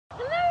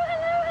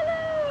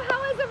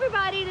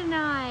everybody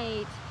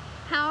tonight.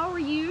 How are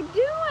you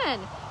doing?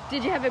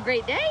 Did you have a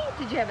great day?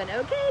 Did you have an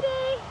okay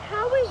day?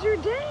 How was your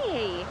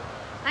day?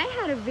 I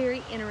had a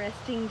very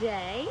interesting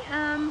day.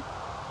 I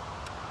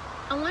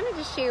wanted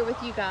to share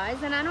with you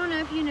guys, and I don't know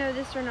if you know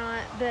this or not,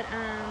 but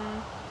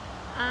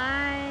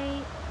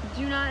I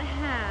do not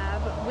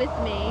have with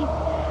me,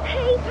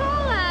 hey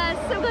Paula,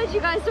 so glad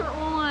you guys are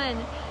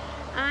on.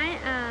 I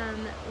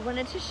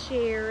wanted to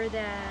share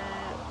that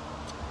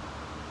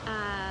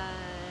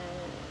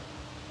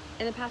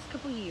in the past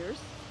couple years,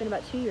 it's been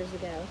about 2 years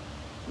ago,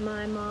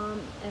 my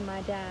mom and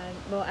my dad,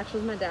 well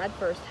actually my dad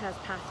first, has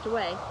passed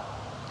away.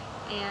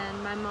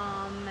 And my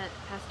mom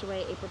passed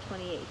away April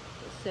 28th,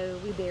 so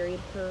we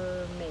buried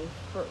her May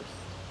 1st.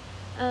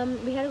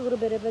 We had a little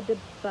bit of a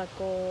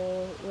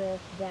debacle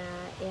with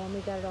that, and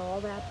we got it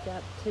all wrapped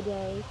up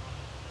today.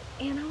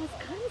 And I was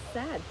kind of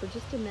sad for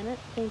just a minute,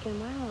 thinking,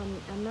 wow,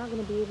 I'm not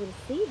going to be able to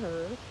see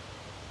her.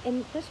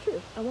 And that's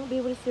true. I won't be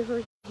able to see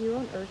her here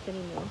on earth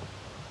anymore.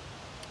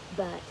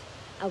 But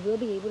I will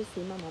be able to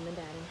see my mom and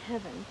dad in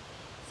heaven.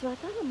 So I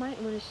thought I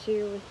might want to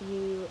share with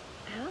you,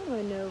 how do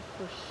I know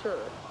for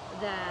sure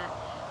that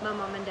my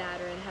mom and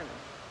dad are in heaven?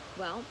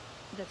 Well,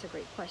 that's a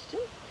great question.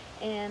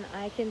 And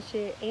I can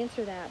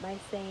answer that by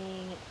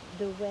saying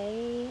the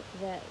way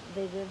that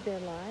they lived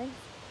their lives,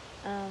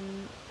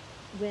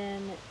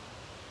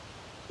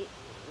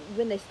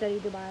 when they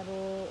studied the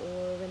Bible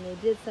or when they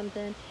did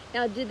something.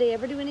 Now, did they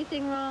ever do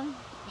anything wrong?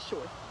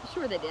 Sure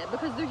they did,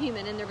 because they're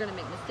human and they're going to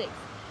make mistakes.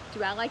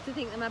 Do I like to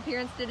think that my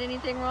parents did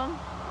anything wrong?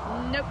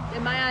 Nope.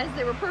 In my eyes,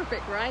 they were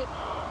perfect, right?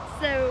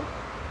 So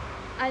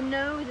I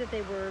know that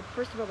they were,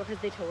 first of all, because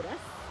they told us.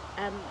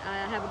 I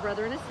have a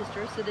brother and a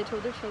sister, so they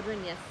told their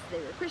children, yes, they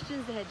were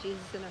Christians, they had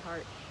Jesus in their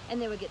heart,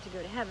 and they would get to go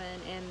to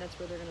heaven, and that's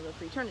where they're going to live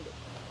for eternity.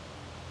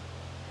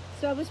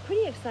 So I was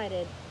pretty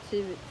excited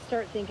to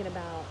start thinking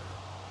about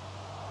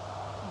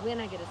when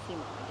I get to see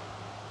mom again.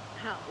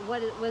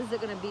 What is it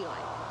going to be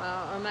like?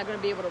 Am I going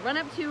to be able to run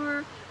up to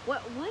her?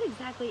 What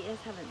exactly is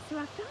heaven? So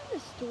I found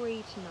this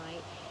story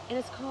tonight, and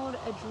it's called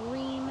A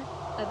Dream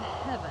of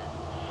Heaven.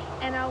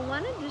 And I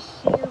wanted to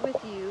share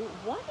with you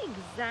what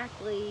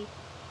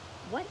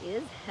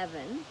is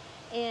heaven,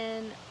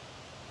 and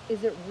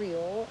is it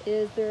real?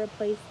 Is there a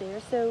place there?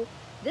 So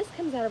this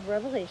comes out of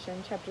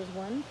Revelation, chapters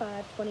 1,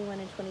 5, 21,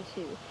 and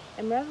 22.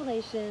 And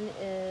Revelation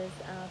is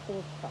full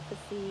of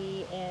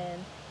prophecy,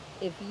 and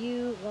if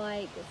you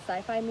like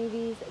sci-fi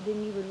movies,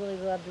 then you would really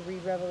love to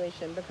read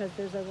Revelation, because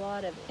there's a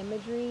lot of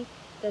imagery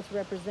that's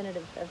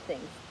representative of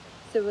things.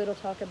 So it'll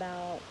talk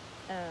about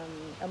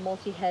a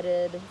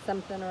multi-headed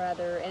something or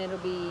other, and it'll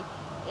be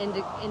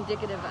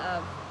indicative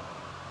of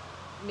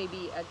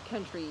maybe a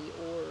country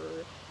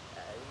or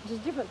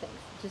just different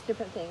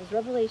things.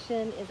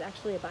 Revelation is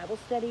actually a Bible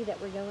study that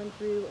we're going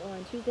through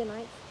on Tuesday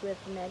nights with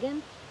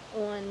Megan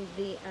on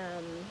the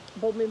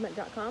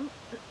boldmovement.com.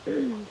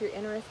 If you're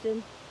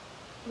interested,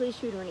 please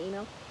shoot her an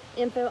email,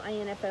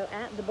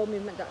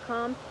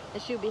 info@theboldmovement.com,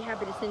 and she'll be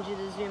happy to send you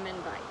the Zoom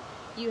invite.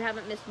 You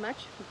haven't missed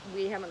much.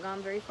 We haven't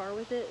gone very far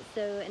with it,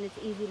 and it's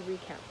easy to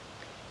recap.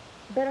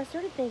 But I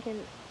started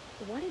thinking,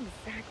 what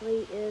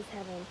exactly is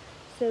heaven?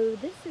 So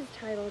this is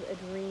titled A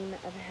Dream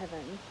of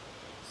Heaven.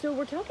 So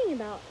we're talking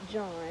about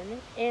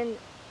John, and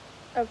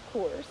of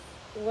course,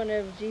 one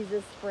of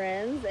Jesus'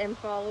 friends and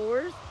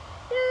followers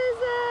is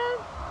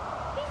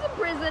he's in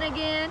prison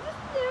again.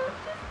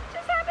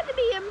 Just happened to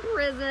be in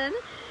prison.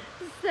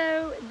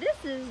 So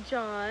this is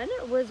John,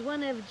 was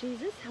one of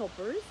Jesus'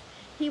 helpers.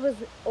 He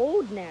was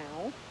old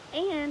now,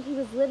 and he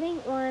was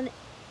living on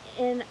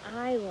an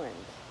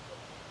island.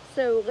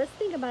 So let's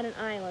think about an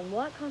island.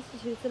 What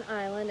constitutes an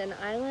island? An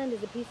island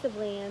is a piece of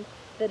land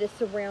that is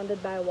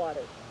surrounded by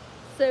water.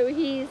 So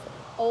he's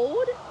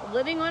old,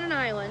 living on an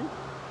island,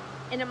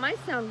 and it might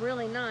sound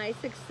really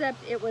nice,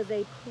 except it was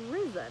a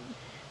prison.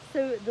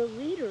 So the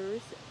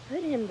leaders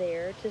put him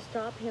there to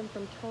stop him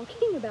from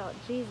talking about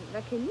Jesus.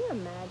 Now, can you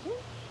imagine?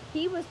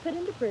 He was put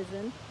into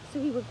prison so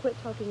he would quit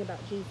talking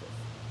about Jesus.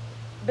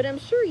 But I'm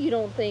sure you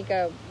don't think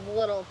a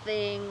little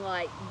thing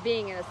like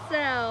being in a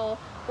cell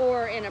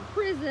or in a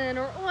prison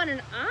or on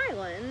an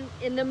island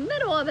in the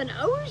middle of an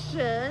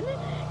ocean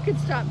could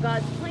stop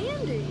God's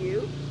plan, do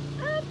you?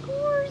 Of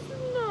course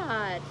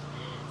not.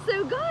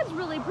 So God's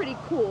really pretty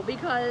cool,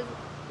 because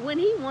when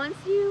he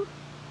wants you,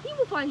 he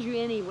will find you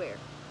anywhere.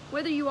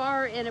 Whether you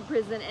are in a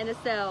prison, in a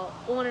cell,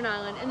 on an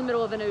island, in the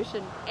middle of an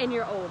ocean, and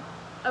you're old.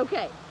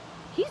 Okay,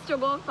 he's still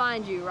gonna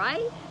find you,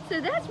 right? So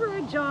that's where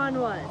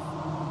John was.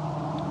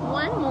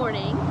 One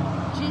morning,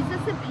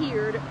 Jesus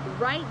appeared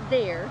right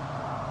there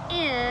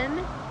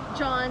in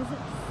John's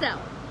cell.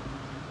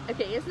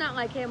 Okay, it's not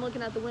like, hey, I'm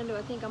looking out the window,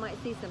 I think I might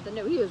see something.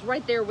 No, he was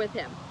right there with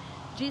him.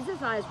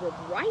 Jesus' eyes were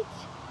bright,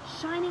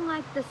 shining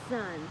like the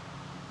sun.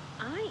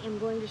 I am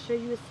going to show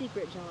you a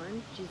secret,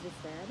 John, Jesus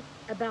said,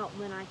 about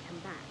when I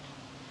come back.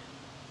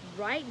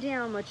 Write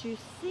down what you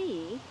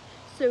see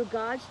so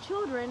God's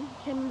children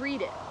can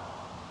read it,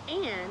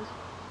 and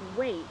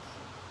wait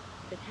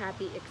with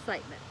happy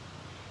excitement.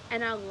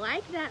 And I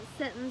like that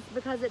sentence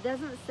because it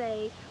doesn't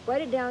say,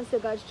 write it down so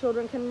God's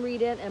children can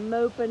read it and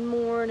mope and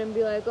mourn and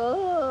be like,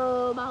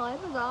 oh, my life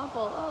is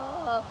awful.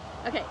 Oh.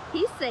 Okay,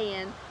 he's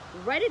saying,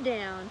 write it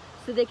down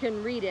so they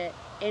can read it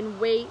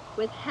and wait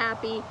with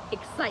happy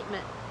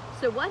excitement.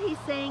 So what he's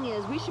saying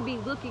is we should be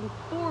looking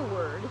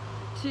forward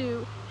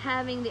to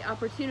having the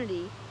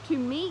opportunity to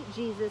meet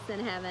Jesus in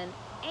heaven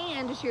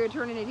and to share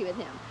eternity with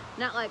him.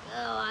 Not like,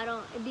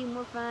 oh, it'd be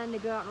more fun to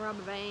go out and rob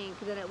a bank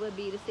than it would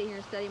be to sit here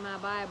and study my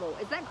Bible.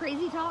 Is that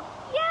crazy talk?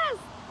 Yes,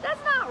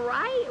 that's not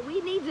right. We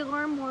need to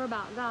learn more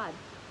about God.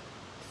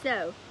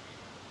 So,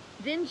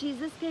 then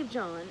Jesus gave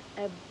John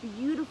a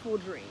beautiful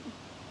dream,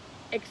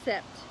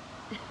 except,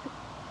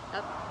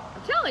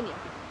 I'm telling you,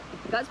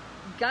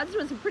 God's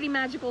doing some pretty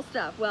magical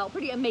stuff. Well,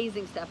 pretty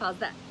amazing stuff. How's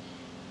that?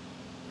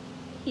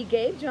 He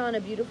gave John a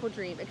beautiful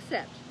dream,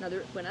 except, now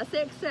when I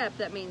say except,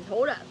 that means,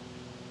 hold up.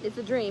 It's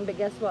a dream, but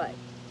guess what?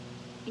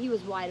 He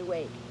was wide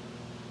awake.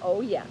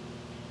 Oh yeah.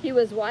 He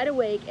was wide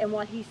awake, and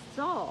what he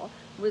saw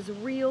was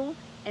real,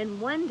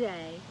 and one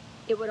day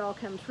it would all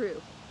come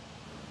true.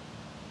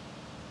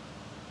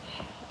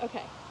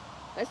 Okay,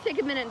 let's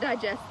take a minute and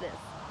digest this.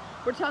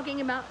 We're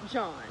talking about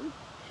John,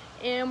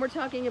 and we're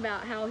talking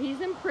about how he's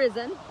in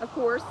prison, of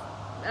course.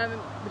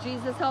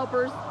 Jesus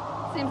helpers,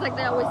 seems like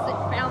they always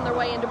found their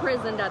way into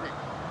prison, doesn't it?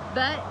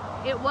 But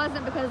it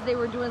wasn't because they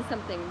were doing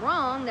something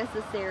wrong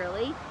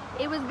necessarily.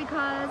 It was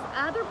because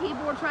other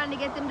people were trying to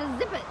get them to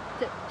zip it,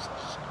 to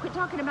quit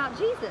talking about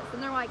Jesus.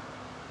 And they're like,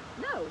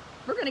 no,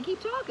 we're going to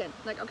keep talking.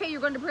 Like, okay, you're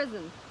going to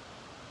prison.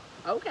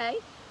 Okay.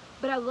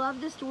 But I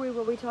love the story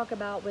where we talk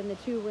about when the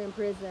two were in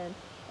prison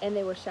and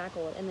they were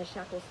shackled, and the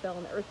shackles fell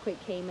and the earthquake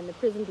came and the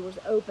prison doors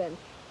opened,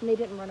 and they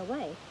didn't run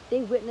away.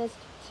 They witnessed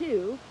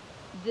to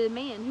the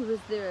man who was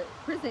the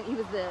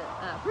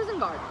prison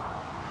guard.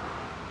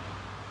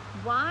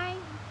 Why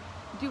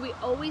do we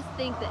always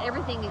think that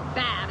everything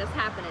bad is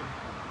happening?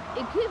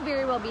 It could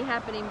very well be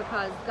happening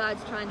because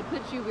God's trying to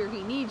put you where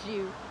he needs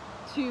you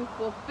to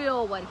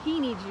fulfill what he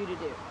needs you to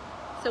do.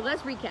 So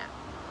let's recap.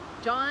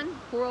 John,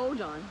 poor old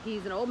John,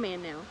 he's an old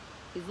man now.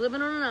 He's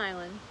living on an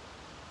island,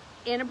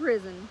 in a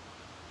prison,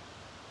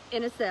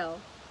 in a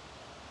cell,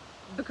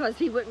 because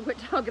he wouldn't quit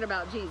talking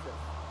about Jesus.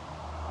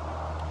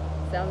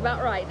 Sounds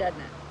about right, doesn't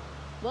it?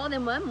 Well,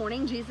 then one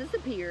morning Jesus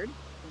appeared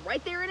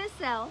right there in his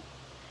cell,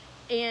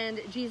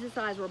 and Jesus'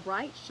 eyes were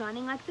bright,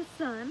 shining like the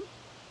sun.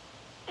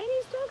 And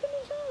he's talking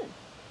to John.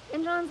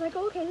 And John's like,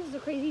 okay, this is a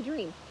crazy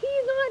dream.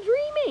 He's not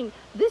dreaming.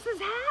 This is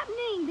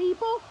happening,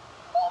 people.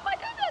 Oh my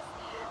goodness.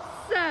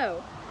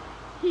 So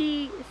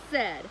he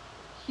said,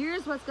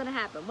 here's what's going to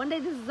happen. One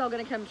day this is all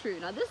going to come true.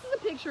 Now this is a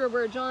picture of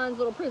where John's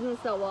little prison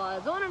cell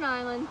was, on an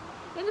island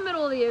in the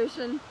middle of the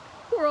ocean.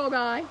 Poor old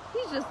guy.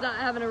 He's just not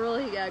having a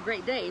really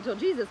great day until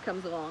Jesus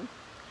comes along.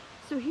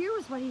 So here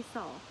was what he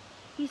saw.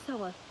 He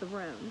saw a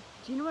throne.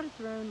 Do you know what a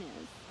throne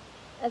is?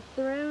 A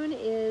throne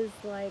is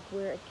like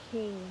where a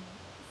king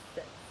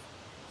sits.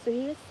 So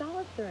he saw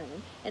a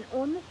throne, and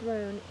on the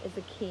throne is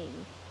a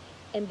king.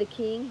 And the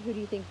king, who do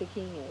you think the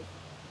king is?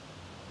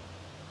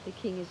 The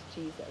king is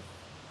Jesus.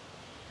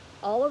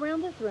 All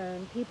around the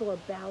throne, people are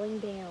bowing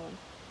down.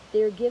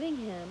 They're giving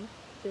him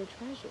their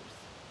treasures.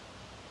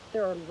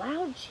 There are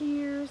loud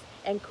cheers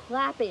and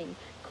clapping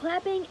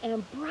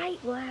and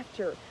bright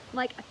laughter,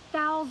 like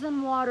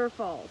 1,000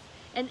 waterfalls.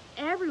 And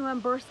everyone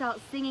bursts out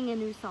singing a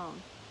new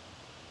song.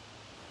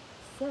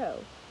 So,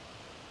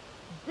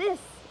 this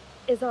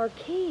is our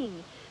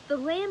King, the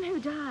Lamb who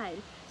died,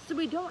 so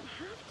we don't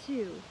have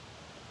to.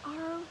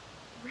 Our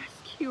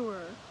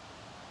rescuer.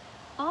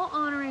 All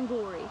honor and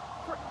glory,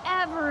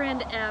 forever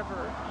and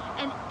ever,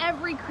 and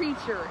every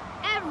creature,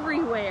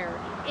 everywhere,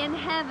 in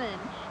heaven,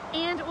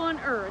 and on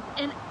earth,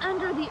 and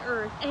under the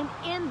earth, and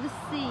in the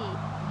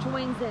sea,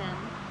 joins in.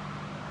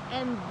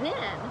 And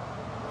then,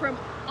 from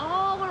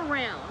all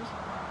around,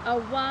 a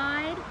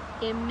wide,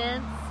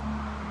 immense,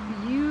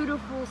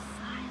 beautiful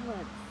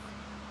silence.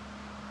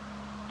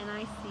 And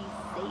I see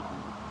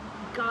Satan,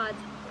 God's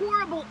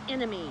horrible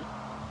enemy,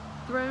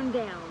 thrown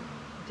down,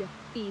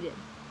 defeated.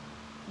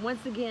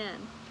 Once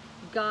again,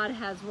 God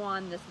has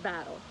won this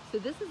battle. So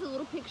this is a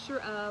little picture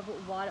of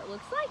what it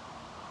looks like.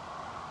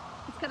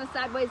 It's kind of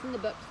sideways in the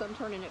book, so I'm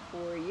turning it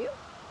for you.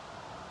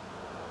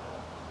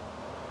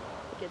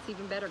 It gets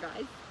even better,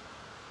 guys.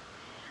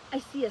 I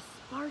see a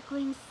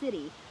sparkling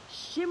city,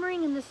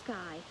 shimmering in the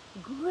sky,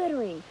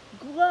 glittering,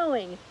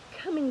 glowing,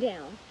 coming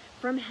down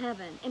from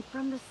heaven and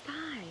from the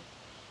sky.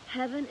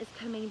 Heaven is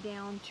coming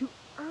down to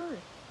earth.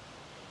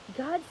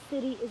 God's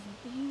city is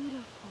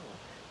beautiful.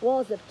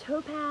 Walls of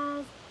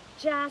topaz,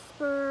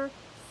 jasper,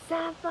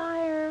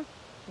 sapphire,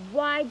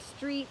 wide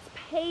streets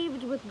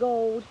paved with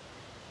gold,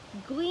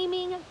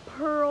 gleaming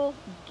pearl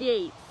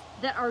gates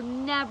that are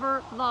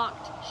never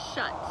locked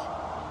shut.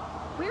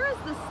 Where is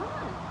the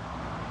sun?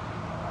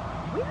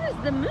 Where is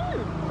the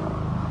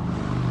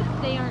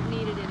moon? They aren't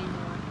needed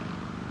anymore.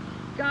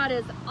 God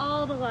is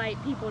all the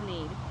light people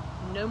need.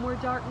 No more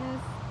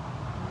darkness,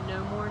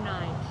 no more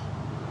night.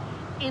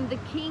 And the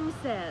King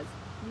says,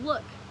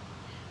 look,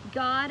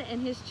 God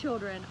and his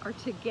children are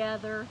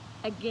together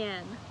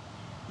again.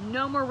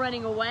 No more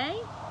running away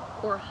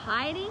or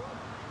hiding.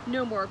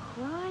 No more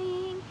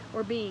crying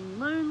or being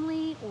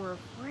lonely or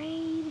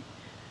afraid.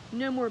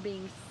 No more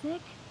being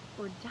sick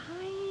or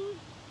dying.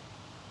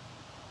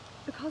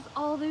 Because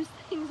all those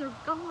things are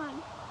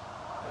gone.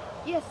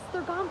 Yes,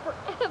 they're gone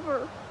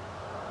forever.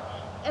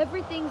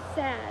 Everything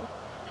sad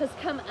has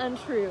come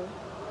untrue.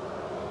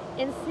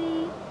 And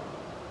see,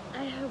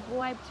 I have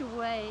wiped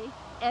away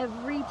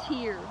every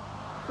tear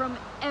from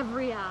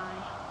every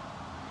eye.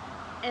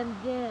 And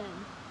then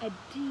a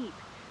deep,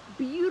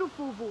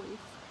 beautiful voice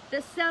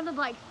that sounded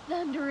like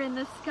thunder in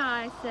the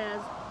sky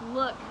says,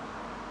 "Look,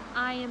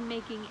 I am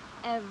making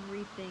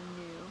everything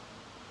new."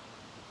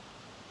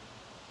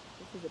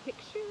 This is a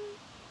picture.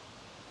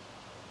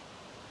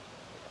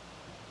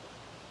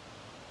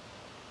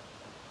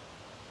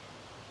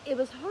 It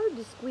was hard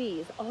to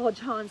squeeze all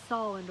John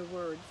saw into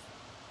words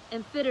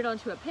and fit it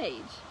onto a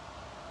page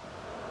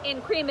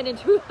and cram it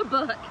into a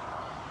book.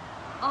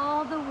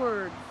 All the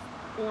words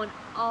on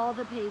all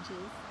the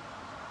pages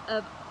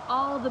of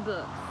all the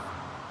books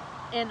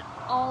in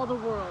all the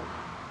world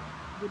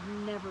would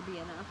never be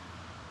enough.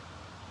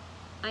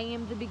 I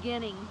am the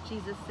beginning,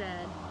 Jesus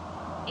said,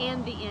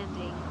 and the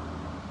ending.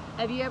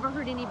 Have you ever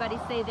heard anybody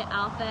say the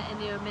Alpha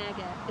and the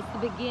Omega? It's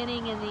the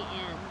beginning and the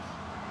end.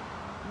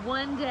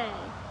 One day,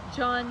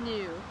 John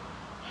knew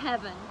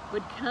heaven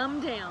would come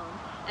down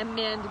and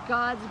mend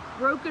God's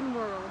broken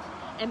world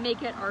and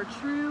make it our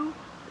true,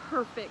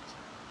 perfect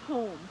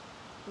home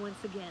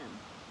once again.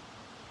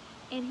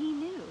 And he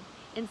knew,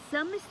 in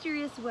some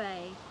mysterious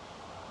way,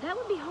 that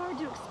would be hard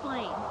to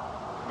explain,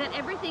 that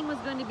everything was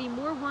going to be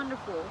more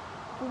wonderful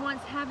for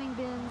once having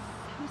been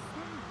so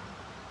sad.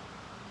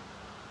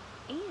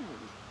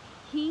 And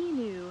he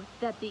knew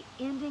that the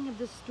ending of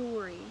the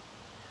story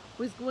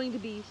was going to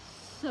be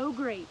so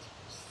great,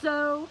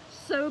 so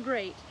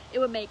great, it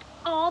would make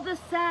all the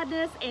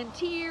sadness and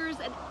tears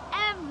and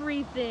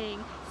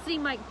everything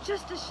seem like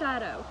just a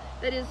shadow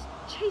that is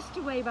chased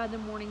away by the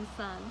morning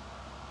sun.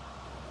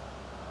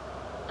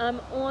 "I'm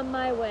on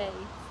my way,"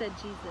 said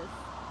Jesus.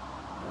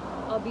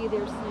 "I'll be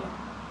there soon."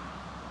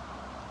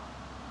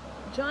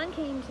 John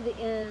came to the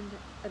end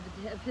of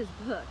his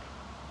book,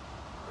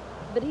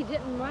 but he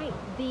didn't write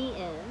the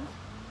end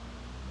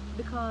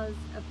because,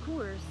 of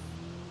course,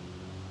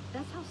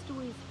 that's how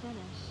stories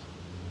finish.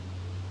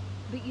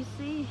 But you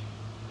see,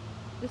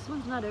 this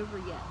one's not over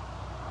yet.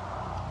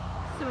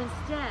 So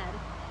instead,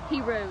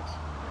 he wrote,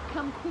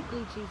 "Come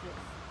quickly, Jesus,"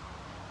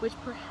 which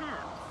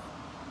perhaps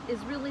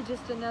is really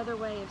just another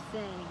way of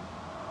saying,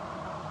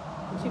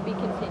 "To be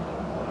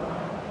continued."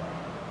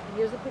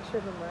 Here's a picture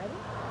of him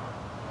writing.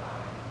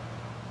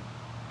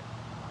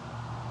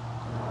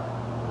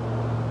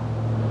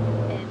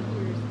 And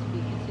here's "To be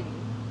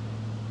continued."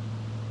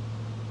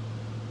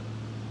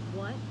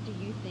 What do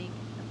you think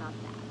about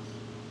that?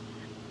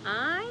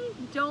 I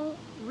don't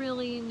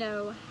really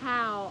know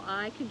how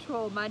I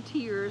control my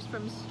tears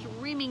from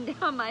streaming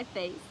down my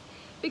face,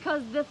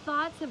 because the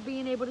thoughts of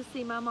being able to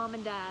see my mom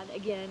and dad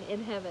again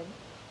in heaven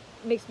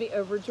makes me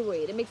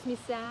overjoyed. It makes me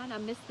sad. I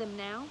miss them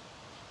now,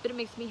 but it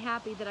makes me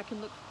happy that I can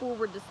look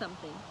forward to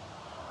something.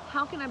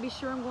 How can I be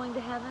sure I'm going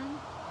to heaven?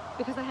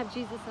 Because I have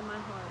Jesus in my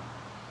heart.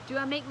 Do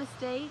I make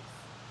mistakes?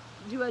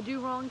 Do I do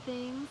wrong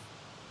things?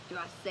 Do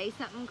I say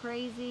something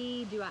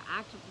crazy? Do I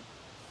act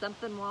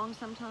something wrong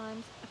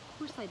sometimes? Of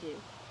course I do.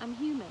 I'm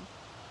human.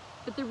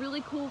 But the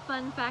really cool,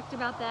 fun fact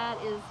about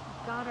that is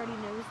God already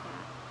knows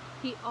that.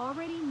 He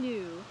already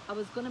knew I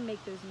was going to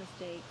make those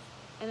mistakes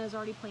and has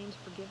already planned to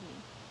forgive me.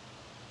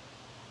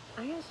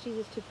 I ask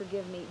Jesus to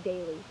forgive me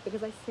daily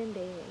because I sin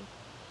daily.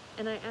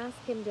 And I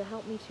ask him to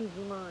help me to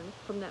learn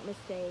from that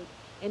mistake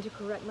and to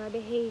correct my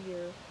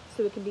behavior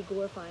so it can be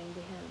glorifying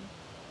to him.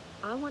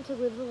 I want to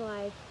live the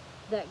life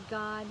that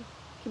God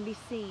can be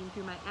seen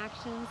through my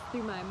actions,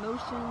 through my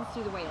emotions,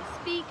 through the way I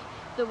speak,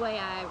 the way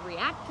I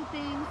react to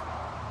things.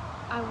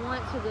 I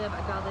want to live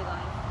a godly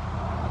life.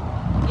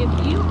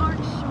 If you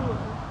aren't sure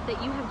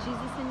that you have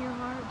Jesus in your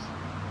heart,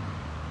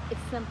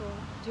 it's simple.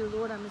 Dear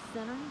Lord, I'm a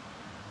sinner.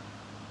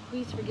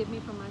 Please forgive me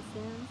for my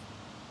sins.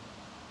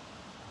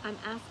 I'm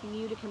asking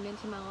you to come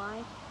into my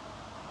life.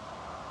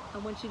 I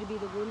want you to be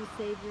the Lord and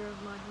Savior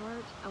of my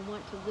heart. I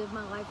want to live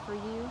my life for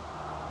you.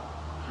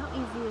 How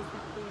easy is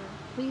that prayer?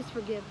 Please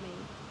forgive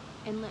me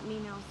and let me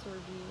now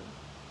serve you.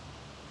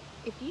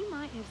 If you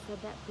might have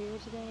said that prayer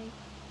today,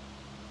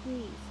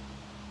 please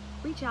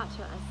reach out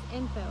to us,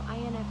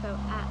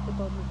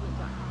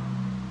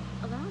 info@theboldmovement.com.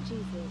 Allow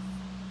Jesus,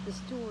 the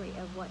story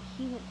of what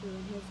he went through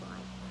in his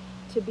life,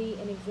 to be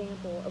an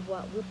example of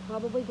what we're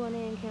probably going to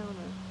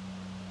encounter.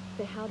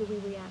 But how do we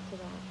react to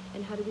that?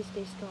 And how do we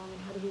stay strong?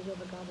 And how do we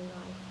live a godly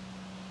life?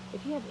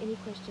 If you have any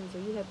questions or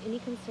you have any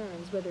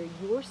concerns, whether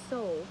your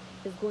soul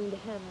is going to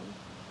heaven,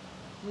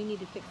 we need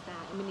to fix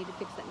that, and we need to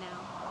fix it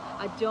now.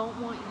 I don't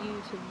want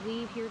you to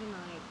leave here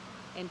tonight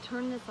and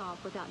turn this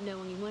off without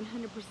knowing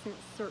 100%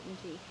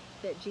 certainty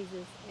that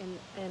Jesus and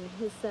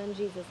his son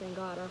Jesus and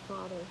God our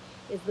Father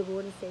is the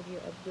Lord and Savior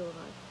of your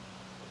life.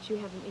 That you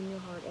have him in your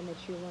heart and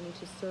that you're wanting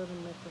to serve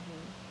and live for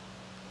him.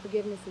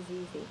 Forgiveness is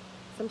easy.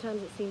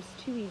 Sometimes it seems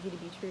too easy to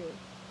be true.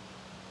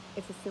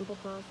 It's a simple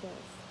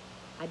process.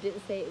 I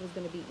didn't say it was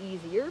going to be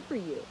easier for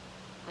you.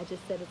 I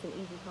just said it's an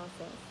easy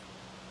process.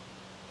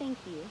 Thank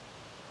you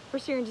for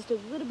sharing just a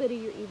little bit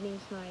of your evening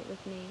tonight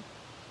with me.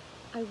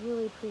 I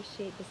really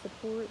appreciate the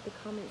support, the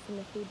comments, and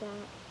the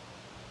feedback.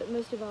 But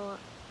most of all,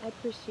 I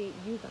appreciate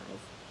you guys.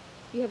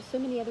 You have so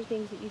many other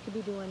things that you could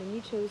be doing, and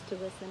you chose to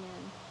listen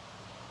in.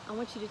 I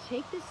want you to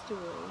take this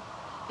story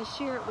and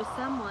share it with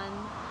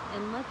someone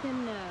and let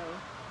them know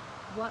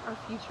what our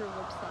future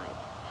looks like.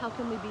 How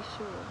can we be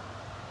sure?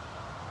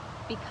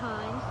 Be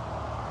kind,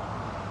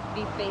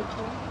 be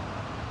faithful,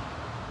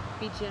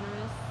 be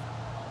generous,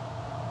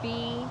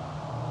 be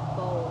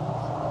bold.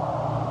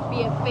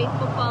 Be a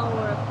faithful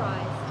follower of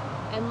Christ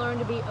and learn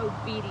to be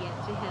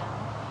obedient to Him.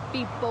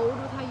 Be bold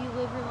with how you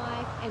live your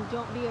life, and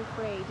don't be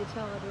afraid to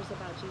tell others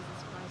about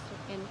Jesus Christ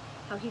and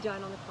how He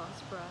died on the cross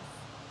for us.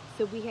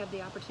 So we have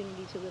the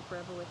opportunity to live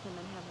forever with Him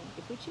in heaven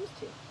if we choose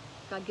to.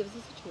 God gives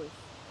us a choice.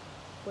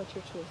 What's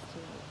your choice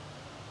tonight?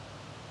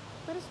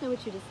 Let us know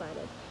what you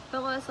decided.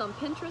 Follow us on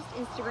Pinterest,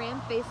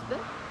 Instagram,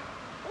 Facebook,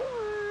 or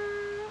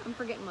I'm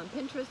forgetting one.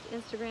 Pinterest,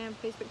 Instagram,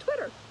 Facebook,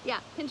 Twitter. Yeah,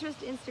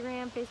 Pinterest,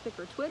 Instagram, Facebook,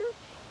 or Twitter.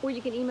 Or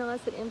you can email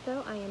us at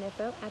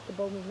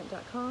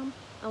info@theboldmovement.com.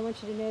 I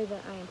want you to know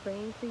that I am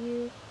praying for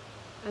you.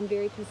 I'm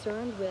very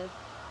concerned with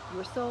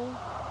your soul.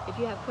 If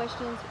you have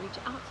questions, reach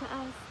out to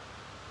us.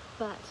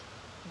 But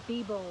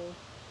be bold,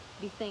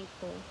 be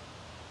thankful,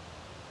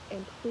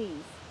 and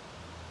please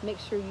make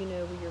sure you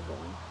know where you're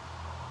going.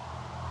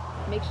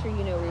 Make sure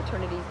you know where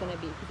eternity is going to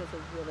be, because it's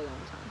a really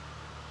long time.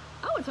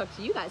 I want to talk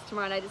to you guys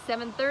tomorrow night at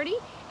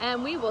 7:30,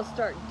 and we will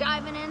start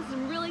diving in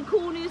some really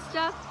cool new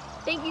stuff.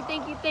 Thank you,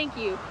 thank you, thank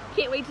you.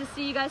 Can't wait to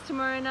see you guys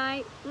tomorrow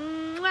night.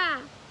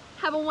 Mwah!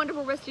 Have a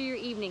wonderful rest of your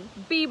evening.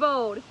 Be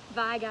bold.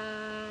 Bye,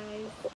 guys.